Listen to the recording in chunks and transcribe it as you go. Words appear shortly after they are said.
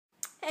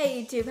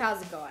Hey YouTube,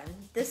 how's it going?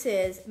 This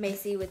is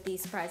Macy with the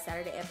Surprise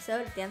Saturday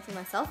episode of Dancing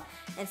Myself,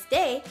 and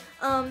today,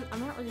 I'm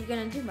not really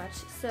gonna do much,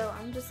 so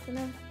I'm just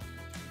gonna,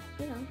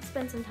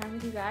 spend some time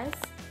with you guys,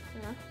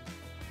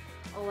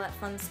 all that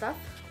fun stuff.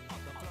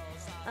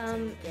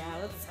 Yeah,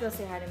 let's go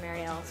say hi to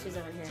Marielle. She's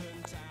over here.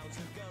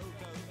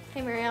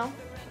 Hey Marielle,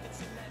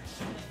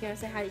 you wanna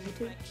say hi to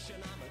YouTube?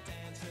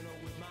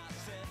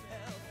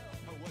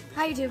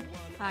 Hi YouTube.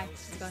 Hi,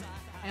 how's it going?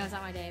 I know it's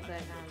not my day,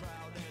 but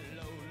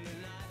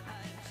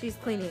She's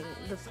cleaning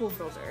the pool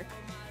filter,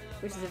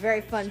 which is a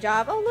very fun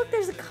job. Oh look,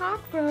 there's a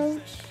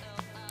cockroach.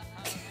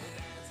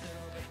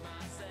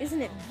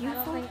 Isn't it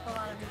beautiful? I don't think a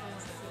lot of people want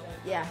to see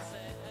that. Yeah.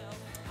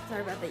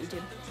 Sorry about that,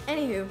 YouTube.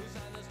 Anywho.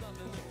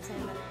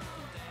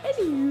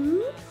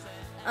 Anywho.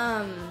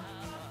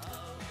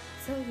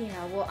 So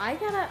yeah, well I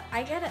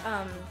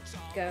gotta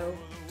go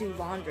do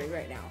laundry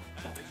right now.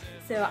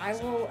 So I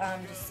will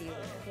just see you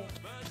later.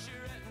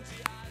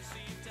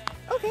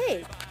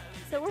 Okay.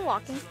 So we're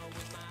walking.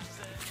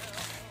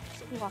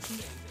 Walking.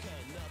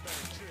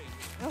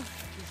 Oh,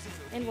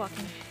 and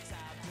walking.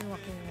 And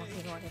walking and walking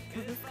and walking.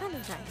 Because it's kind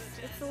of nice.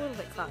 It's a little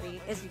bit cloudy,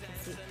 as you can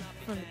see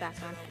from the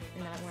background.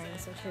 And then I'm wearing a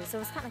sweatshirt, so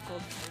it's kind of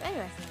cold. But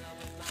anyway.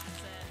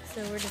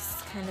 So we're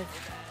just kind of,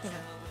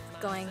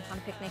 going on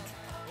a picnic.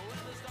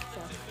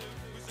 So,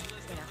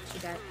 we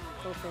got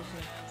goldfish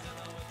and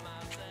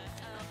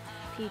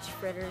peach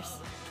fritters.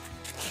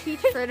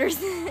 Peach fritters.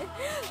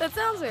 That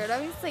sounds weird.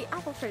 I mean, it's like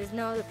apple fritters.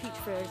 No, the peach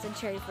fritters and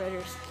cherry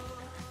fritters.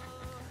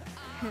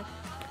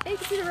 Hey, you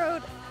can see the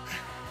road.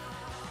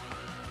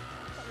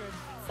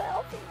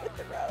 Selfie with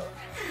the road.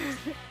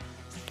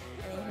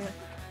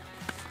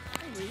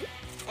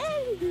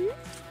 Anywho.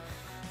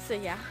 So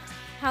yeah,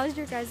 how was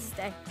your guys'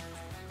 day?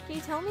 Can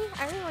you tell me?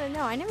 I really want to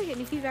know. I never get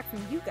any feedback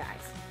from you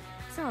guys.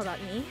 It's not about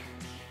me.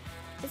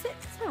 Is it?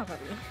 It's not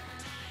about me.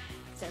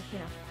 So,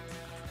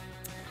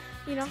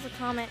 you can also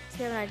comment if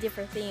you have an idea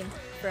for a theme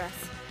for us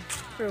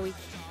for a week.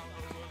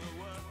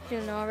 If you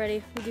don't know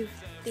already, we do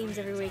themes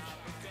every week,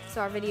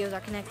 so our videos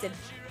are connected.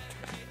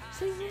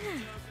 So yeah,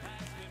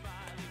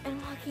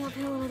 and walking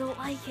uphill and I don't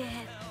like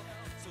it.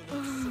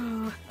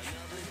 Oh,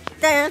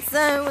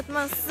 dancing with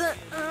my son.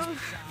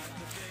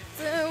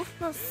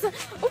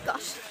 Oh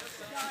gosh.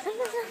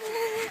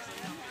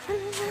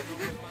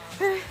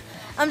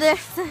 I'm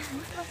dancing.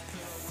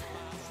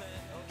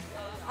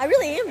 I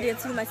really am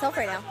dancing with myself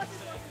right now.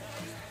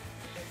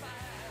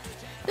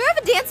 They're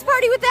having a dance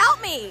party without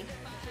me.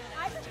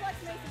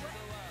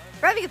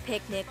 We're having a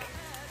picnic.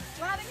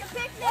 We're having a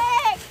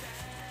picnic!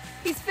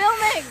 He's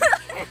filming!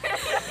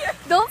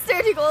 Don't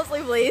stare too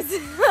closely, please.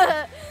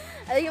 I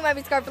think it might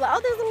be scarred for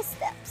oh, there's little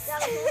steps. Yeah,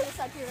 let's this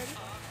side too, ready?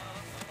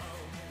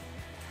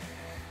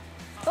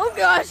 Oh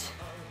gosh.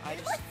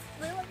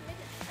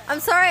 I'm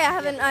sorry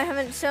I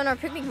haven't shown our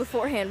picnic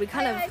beforehand. We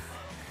kind of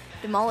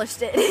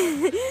demolished it.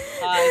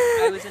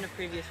 I was in a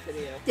previous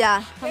video.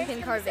 Yeah,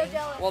 pumpkin carving.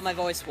 Well, my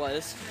voice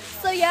was.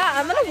 So yeah,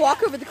 I'm gonna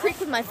walk over the creek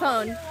with my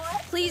phone.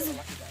 Please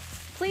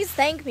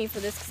thank me for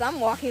this, because I'm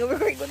walking over the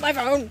creek with my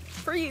phone.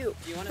 For you.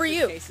 Do you want to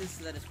switch cases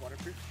so that it's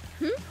waterproof?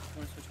 Hmm? You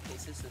want to switch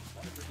cases so it's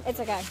waterproof? It's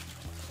okay.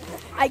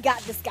 I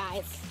got this,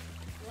 guys.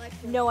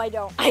 No, I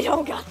don't. I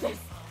don't got this.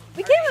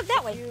 We came up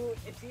that way.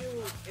 If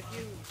you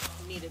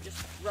need it, just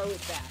throw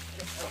it back.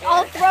 Okay?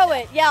 I'll throw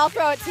it. Yeah, I'll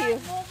throw it to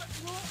you. We'll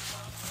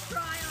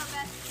try our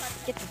best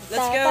to touch it.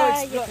 Let's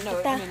go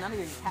explore. No, I mean, none of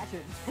you can catch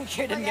it. Make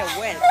sure it didn't get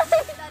wet.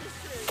 That is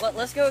true.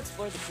 Let's go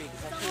explore the creek.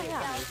 We're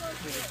gonna explore.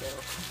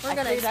 I cleared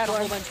out a explore.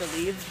 whole bunch of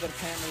leaves, but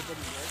apparently it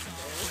didn't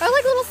work. I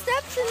like little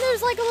steps, and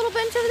there's like a little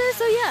bench over there,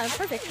 so yeah,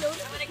 perfect. It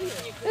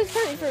was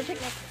perfect for a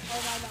picnic.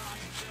 Oh my god.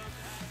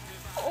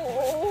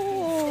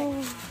 Oh.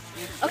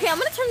 Okay, I'm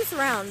gonna turn this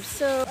around.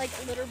 So, like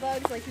litter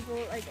bugs, like people,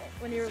 like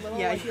when you were little,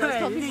 like you always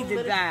call people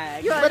litter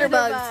bag. You are litter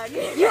bugs.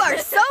 You are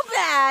so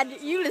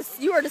bad.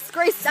 You are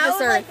disgraced to That this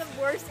was earth. like the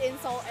worst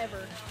insult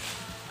ever.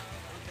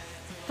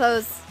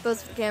 Pose for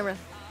the camera.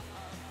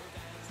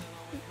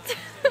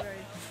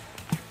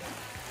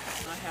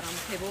 I had on the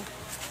table.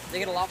 They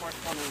get a lot more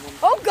fun than them.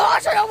 Oh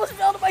gosh, I almost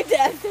fell to my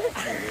death.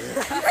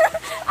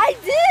 I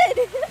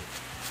did.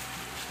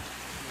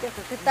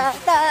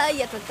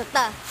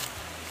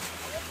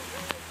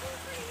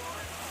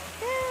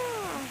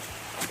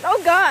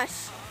 Oh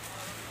gosh.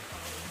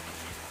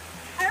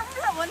 I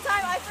remember that one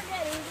time, I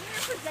forget, it was when we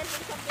were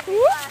presenting something in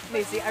Whoop. class.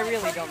 Macy, I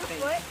really don't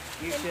think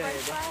you in French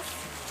should. class,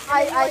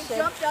 I and you should.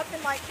 jumped up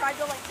and tried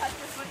to touch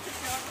your foot to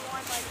show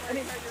everyone where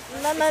you hurt your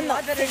foot. No. It's a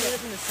lot better to do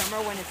it in the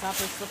summer when it's not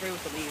so slippery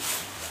with the leaves.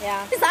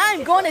 Yeah. Because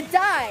I'm going to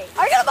die.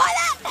 Are you going to buy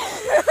that?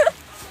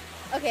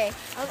 Okay,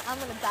 I'm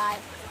going to die.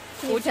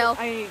 Can you tell?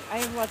 I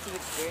have lots of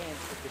experience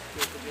with this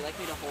kid. Would you like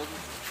me to hold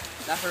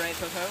l'appareil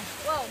photo?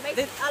 Whoa, make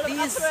These-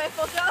 l'appareil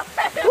photo.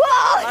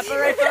 Whoa!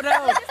 L'appareil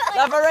photo!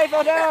 L'appareil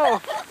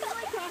photo! I feel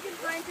like talking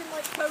French and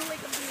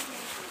totally confuse me.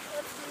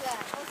 Let's do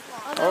that. Let's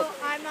walk. Although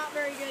I'm not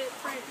very good at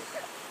French.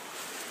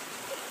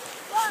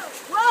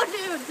 Whoa,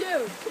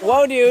 dude.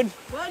 Whoa, dude.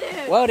 Whoa,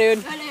 dude. Whoa,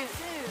 dude. Whoa,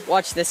 dude.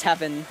 Watch this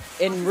happen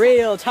in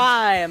real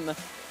time.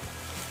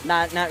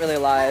 Not really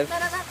live. No.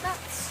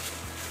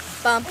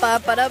 Bum ba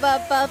ba da ba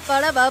ba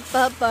ba da ba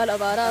ba ba da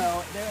ba da.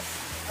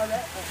 So, do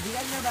you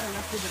guys know about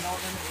Arrested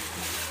Development?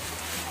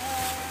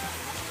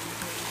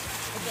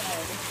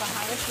 It's the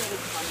highest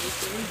rated comedy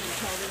series in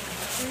television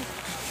history.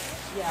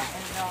 Yeah,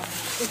 and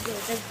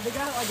they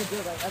got it like a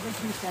good, like, I think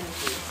 2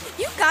 sentences.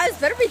 You guys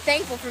better be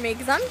thankful for me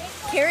because I'm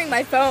carrying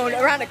my phone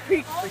around a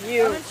creek for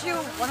you.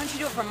 Why don't you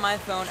do it from my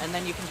phone and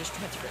then you can just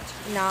transfer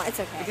it? No, it's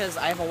okay. Because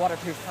I have a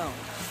waterproof phone.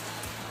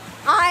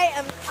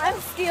 I'm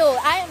skilled.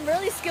 I am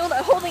really skilled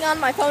at holding on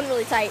to my phone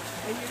really tight.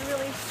 Are you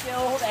really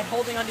skilled at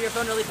holding onto your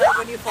phone really tight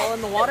when you fall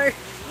in the water?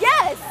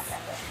 Yes!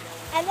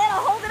 And then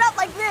I'll hold it up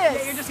like this.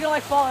 Yeah, you're just gonna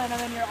like fall in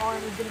and then your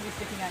arm is gonna be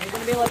sticking out. You're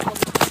gonna be like,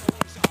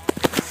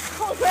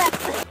 oh crap.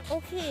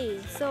 Okay,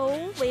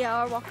 so we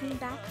are walking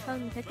back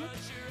from the picnic.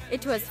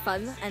 It was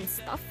fun and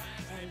stuff.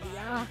 And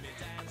yeah,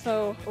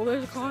 so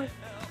there's a car.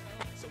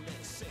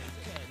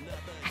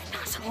 And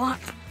not a lot.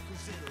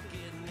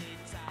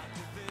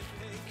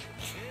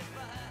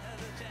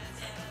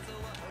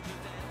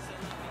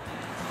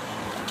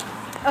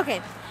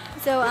 Okay,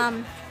 so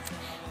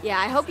yeah,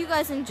 I hope you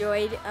guys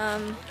enjoyed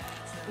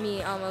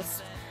me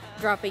almost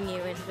dropping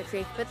you into the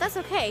creek, but that's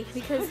okay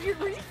because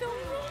Were you filming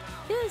me?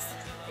 yes,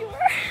 You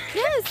were?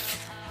 yes.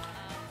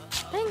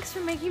 Thanks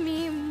for making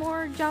me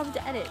more job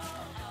to edit.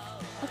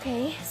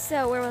 Okay,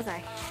 so where was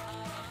I?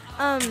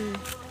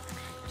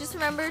 Just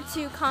remember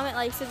to comment,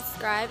 like,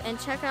 subscribe, and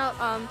check out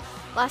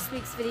last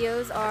week's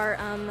videos are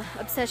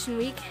Obsession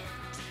Week.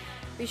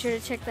 Be sure to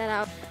check that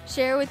out.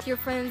 Share with your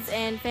friends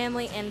and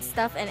family and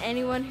stuff, and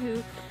anyone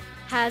who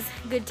has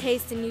good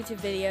taste in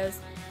YouTube videos.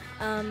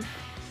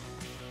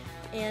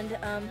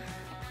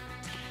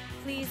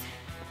 Please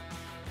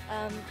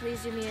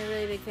do me a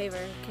really big favor.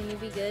 Can you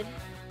be good?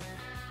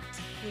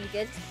 Can you be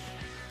good?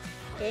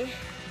 Okay.